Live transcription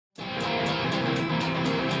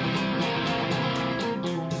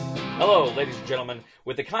Hello, ladies and gentlemen.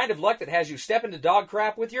 With the kind of luck that has you step into dog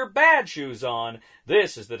crap with your bad shoes on,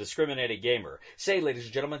 this is the Discriminated Gamer. Say, ladies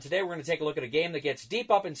and gentlemen, today we're going to take a look at a game that gets deep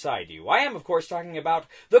up inside you. I am, of course, talking about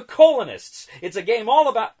the Colonists. It's a game all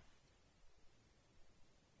about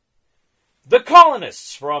the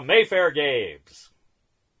Colonists from Mayfair Games.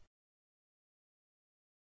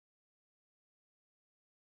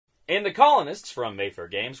 In the Colonists from Mayfair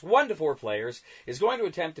Games, 1 to 4 players is going to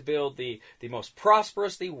attempt to build the most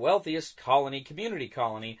prosperous, the wealthiest community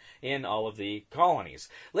colony in all of the colonies.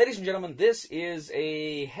 Ladies and gentlemen, this is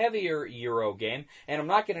a heavier Euro game, and I'm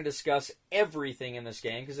not going to discuss everything in this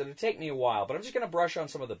game because it'll take me a while, but I'm just going to brush on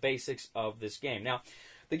some of the basics of this game. Now,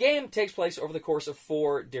 the game takes place over the course of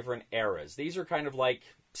 4 different eras. These are kind of like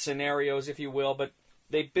scenarios, if you will, but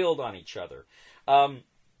they build on each other.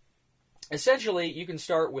 Essentially, you can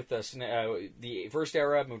start with the first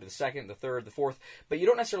era, move to the second, the third, the fourth, but you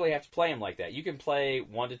don't necessarily have to play them like that. You can play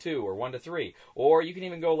 1 to 2 or 1 to 3, or you can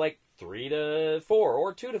even go like 3 to 4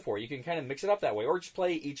 or 2 to 4. You can kind of mix it up that way, or just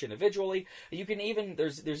play each individually. You can even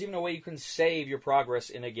there's even a way you can save your progress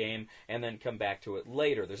in a game and then come back to it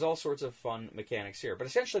later. There's all sorts of fun mechanics here, but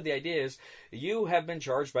essentially the idea is you have been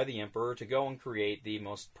charged by the Emperor to go and create the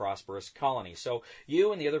most prosperous colony. So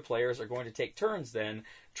you and the other players are going to take turns then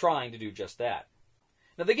trying to do just that.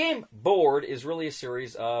 Now, the game board is really a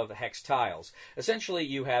series of hex tiles. Essentially,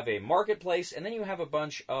 you have a marketplace, and then you have a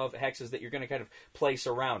bunch of hexes that you're going to kind of place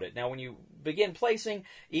around it. Now, when you begin placing,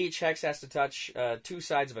 each hex has to touch 2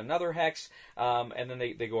 sides of another hex, and then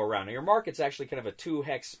they go around. Now, your market's actually kind of a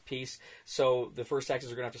 2-hex piece, so the first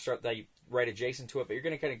hexes are going to have to start right adjacent to it, but you're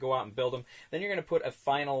going to kind of go out and build them. Then you're going to put a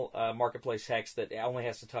final marketplace hex that only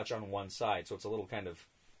has to touch on one side, so it's a little kind of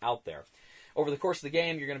out there. Over the course of the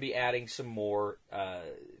game, you're going to be adding some more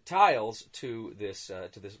tiles to this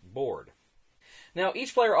board. Now,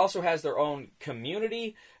 each player also has their own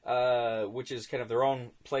community, which is kind of their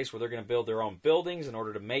own place where they're going to build their own buildings in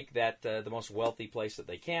order to make that the most wealthy place that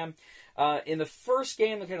they can. In the first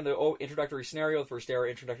game, the introductory scenario, the first era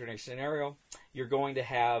introductory scenario, you're going to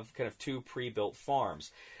have kind of 2 pre-built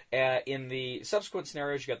farms. In the subsequent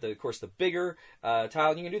scenarios, you got of course the bigger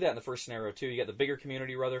tile, and you can do that in the first scenario too. You got the bigger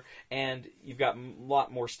community rather, and you've got a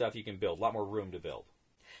lot more stuff you can build, a lot more room to build.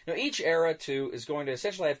 Now, each era too is going to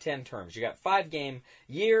essentially have 10 terms. You got 5 game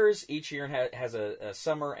years. Each year has a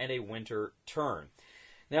summer and a winter turn.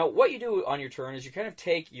 Now, what you do on your turn is you kind of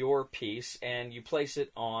take your piece and you place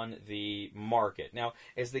it on the market. Now,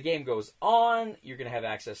 as the game goes on, you're going to have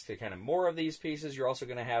access to kind of more of these pieces. You're also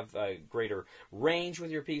going to have a greater range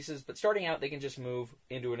with your pieces, but starting out, they can just move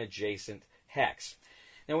into an adjacent hex.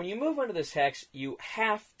 Now, when you move into this hex, you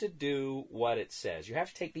have to do what it says. You have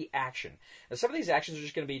to take the action. Now, some of these actions are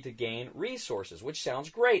just going to be to gain resources, which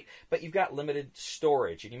sounds great, but you've got limited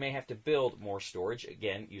storage, and you may have to build more storage,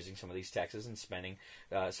 again, using some of these hexes and spending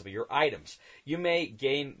some of your items. You may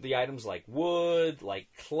gain the items like wood, like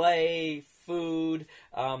clay, food.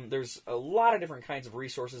 There's a lot of different kinds of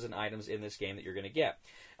resources and items in this game that you're going to get.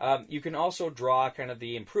 You can also draw kind of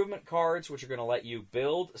the improvement cards, which are going to let you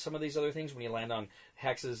build some of these other things when you land on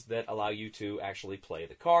hexes that allow you to actually play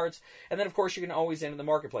the cards. And then, of course, you can always end in the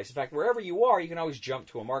marketplace. In fact, wherever you are, you can always jump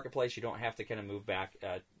to a marketplace. You don't have to kind of move back.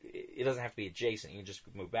 It doesn't have to be adjacent. You can just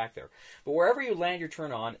move back there. But wherever you land your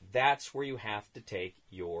turn on, that's where you have to take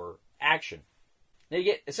your action. Now, you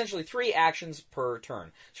get essentially 3 actions per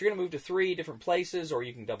turn. So you're going to move to 3 different places, or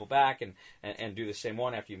you can double back and do the same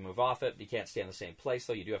one after you move off it. You can't stay in the same place,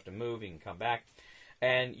 though. You do have to move. You can come back.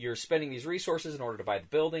 And you're spending these resources in order to buy the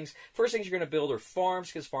buildings. First things you're going to build are farms,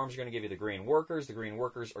 because farms are going to give you the green workers. The green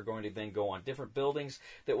workers are going to then go on different buildings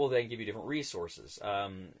that will then give you different resources.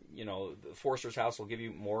 The Forester's House will give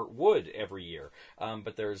you more wood every year.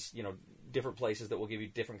 But there's, different places that will give you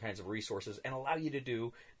different kinds of resources and allow you to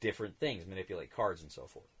do different things, manipulate cards and so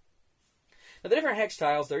forth. Now, the different hex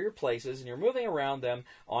tiles, they're your places, and you're moving around them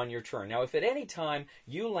on your turn. Now, if at any time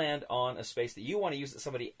you land on a space that you want to use that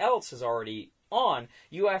somebody else has already on,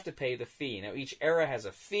 you have to pay the fee. Now, each era has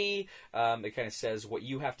a fee. It kind of says what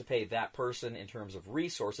you have to pay that person in terms of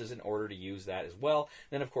resources in order to use that as well.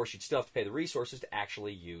 Then, of course, you'd still have to pay the resources to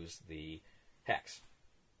actually use the hex.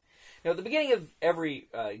 Now, at the beginning of every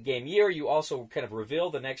game year, you also kind of reveal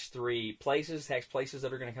the next 3 places, hex places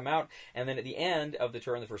that are going to come out, and then at the end of the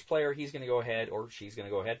turn, the first player, he's going to go ahead, or she's going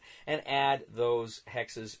to go ahead, and add those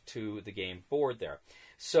hexes to the game board there.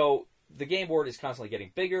 So the game board is constantly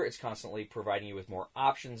getting bigger. It's constantly providing you with more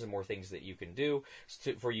options and more things that you can do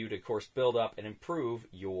for you to, of course, build up and improve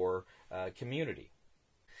your community.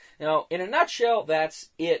 Now, in a nutshell, that's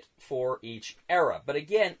it for each era. But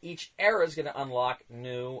again, each era is going to unlock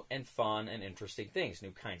new and fun and interesting things.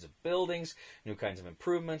 New kinds of buildings, new kinds of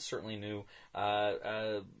improvements, certainly new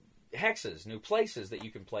hexes, new places that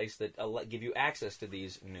you can place that give you access to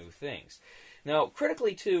these new things. Now,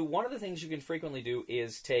 critically, too, one of the things you can frequently do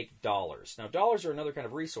is take dollars. Now, dollars are another kind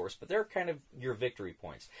of resource, but they're kind of your victory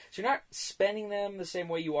points. So you're not spending them the same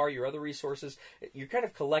way you are your other resources. You're kind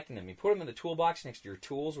of collecting them. You put them in the toolbox next to your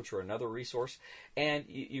tools, which are another resource, and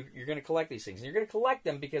you're going to collect these things. And you're going to collect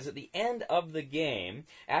them because at the end of the game,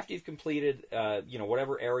 after you've completed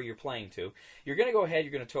whatever era you're playing to, you're going to go ahead,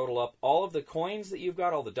 you're going to total up all of the coins that you've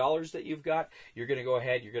got, all the dollars that you've got. You're going to go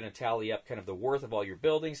ahead, you're going to tally up kind of the worth of all your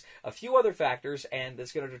buildings, a few other factors, and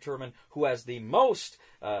that's going to determine who has the most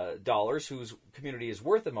dollars, whose community is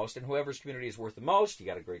worth the most, and whoever's community is worth the most, you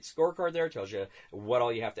got a great scorecard there, tells you what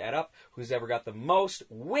all you have to add up. Who's ever got the most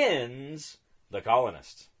wins the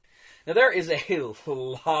Colonists. Now, there is a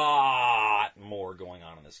lot more going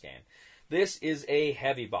on in this game. This is a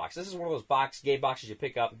heavy box. This is one of those game boxes you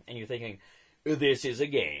pick up, and you're thinking, this is a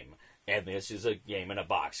game, and this is a game in a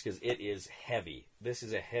box, because it is heavy. This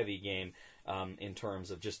is a heavy game in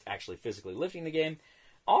terms of just actually physically lifting the game.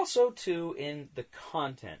 Also, too, in the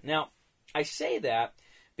content. Now, I say that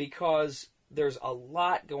because there's a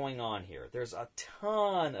lot going on here. There's a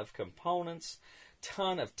ton of components,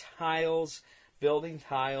 ton of tiles, building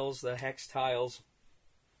tiles, the hex tiles,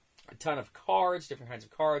 a ton of cards, different kinds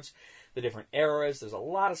of cards, the different eras. There's a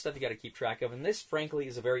lot of stuff you got to keep track of, and this, frankly,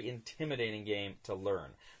 is a very intimidating game to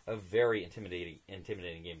learn. A very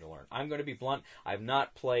intimidating game to learn. I'm going to be blunt. I've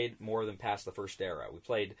not played more than past the first era. We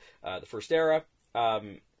played the first era.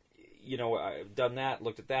 I've done that,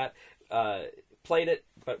 looked at that, played it,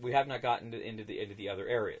 but we have not gotten into the other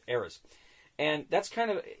eras. And that's kind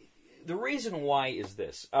of the reason why is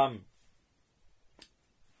this. Well,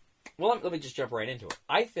 let me just jump right into it.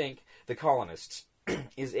 I think The Colonists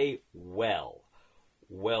is a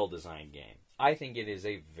well-designed game. I think it is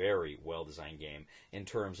a very well-designed game in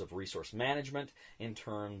terms of resource management, in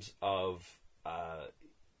terms of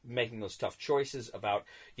making those tough choices about,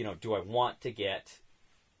 do I want to get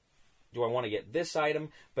this item,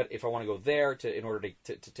 but if I want to go there in order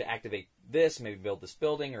to activate this, maybe build this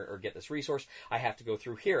building or get this resource, I have to go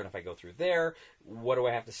through here. And if I go through there, what do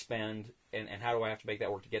I have to spend and how do I have to make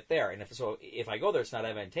that work to get there? And if I go there, it's not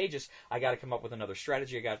advantageous, I got to come up with another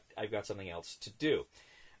strategy. I've got something else to do.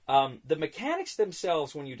 The mechanics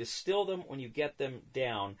themselves, when you distill them, when you get them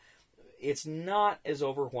down, it's not as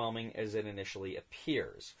overwhelming as it initially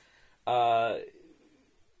appears. So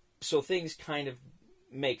things kind of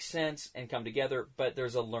make sense and come together, but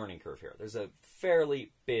there's a learning curve here. There's a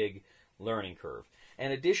fairly big learning curve.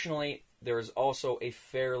 And additionally, there is also a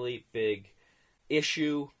fairly big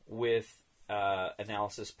issue with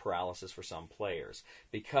analysis paralysis for some players.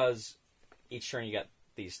 Because each turn you got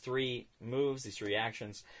these three moves, these three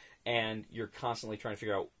actions, and you're constantly trying to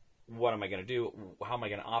figure out, what am I going to do? How am I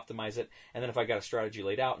going to optimize it? And then if I've got a strategy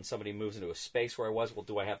laid out and somebody moves into a space where I was, well,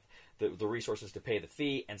 do I have the resources to pay the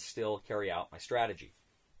fee and still carry out my strategy?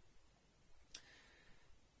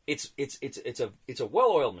 It's a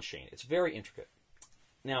well-oiled machine. It's very intricate.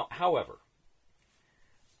 Now, however,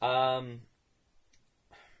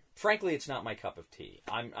 frankly, it's not my cup of tea.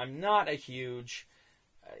 I'm not a huge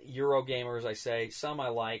Eurogamer, as I say. Some I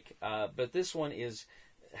like, but this one is,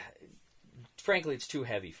 frankly, it's too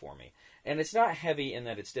heavy for me. And it's not heavy in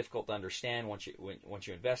that it's difficult to understand once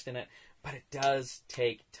you invest in it, but it does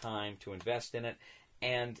take time to invest in it.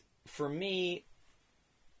 And for me,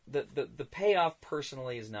 the payoff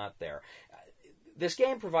personally is not there. This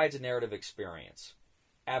game provides a narrative experience.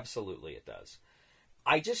 Absolutely it does.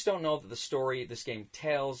 I just don't know that the story this game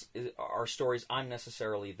tells are stories I'm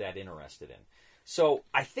necessarily that interested in. So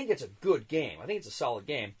I think it's a good game. I think it's a solid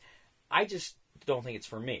game. I just don't think it's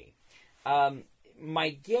for me. My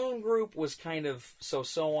game group was kind of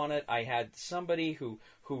so-so on it. I had somebody who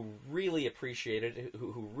really appreciated it,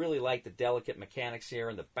 who really liked the delicate mechanics here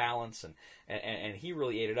and the balance, and he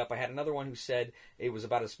really ate it up. I had another one who said it was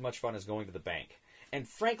about as much fun as going to the bank. And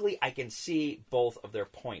frankly, I can see both of their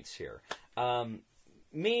points here. I'm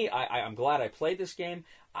glad I played this game.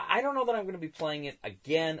 I don't know that I'm going to be playing it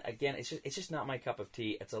again. It's just not my cup of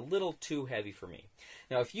tea. It's a little too heavy for me.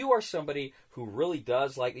 Now, if you are somebody who really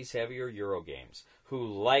does like these heavier Euro games, who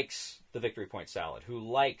likes the victory point salad, who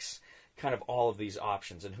likes kind of all of these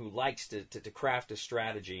options, and who likes to craft a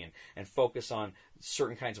strategy and focus on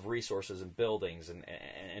certain kinds of resources and buildings and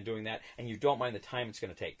doing that, and you don't mind the time it's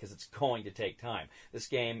going to take, because it's going to take time. This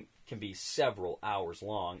game can be several hours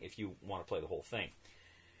long if you want to play the whole thing.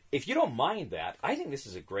 if you don't mind that, I think this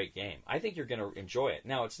is a great game. I think you're going to enjoy it.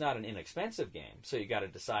 Now, it's not an inexpensive game, so you got to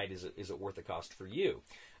decide, is it worth the cost for you?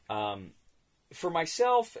 For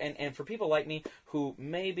myself and for people like me who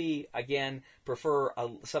maybe, again, prefer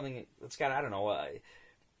something that's got, I don't know,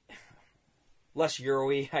 less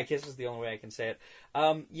Euro-y, I guess is the only way I can say it.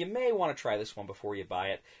 You may want to try this one before you buy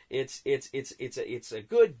it. It's a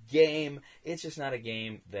good game. It's just not a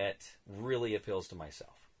game that really appeals to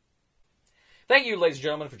myself. Thank you, ladies and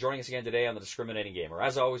gentlemen, for joining us again today on The Discriminating Gamer.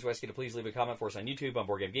 As always, we ask you to please leave a comment for us on YouTube, on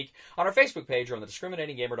Board Game Geek, on our Facebook page, or on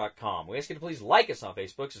thediscriminatinggamer.com. We ask you to please like us on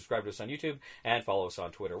Facebook, subscribe to us on YouTube, and follow us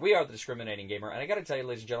on Twitter. We are The Discriminating Gamer, and I got to tell you,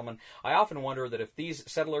 ladies and gentlemen, I often wonder that if these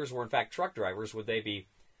settlers were in fact truck drivers, would they be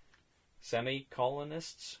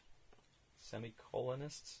semi-colonists?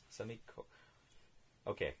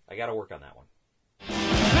 Okay, I got to work on that one.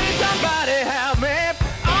 Please somebody help me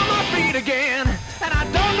on my feet again, and I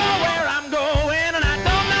don't know where I'm going, and I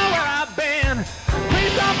don't know where I've been.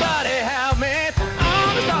 Please somebody help me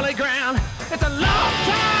on the solid ground. It's a long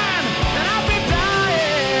time, and I'll be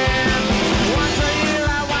dying. Once a year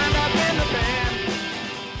I wind up in the band.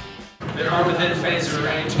 They are within phase of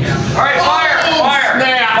range, Captain. All right,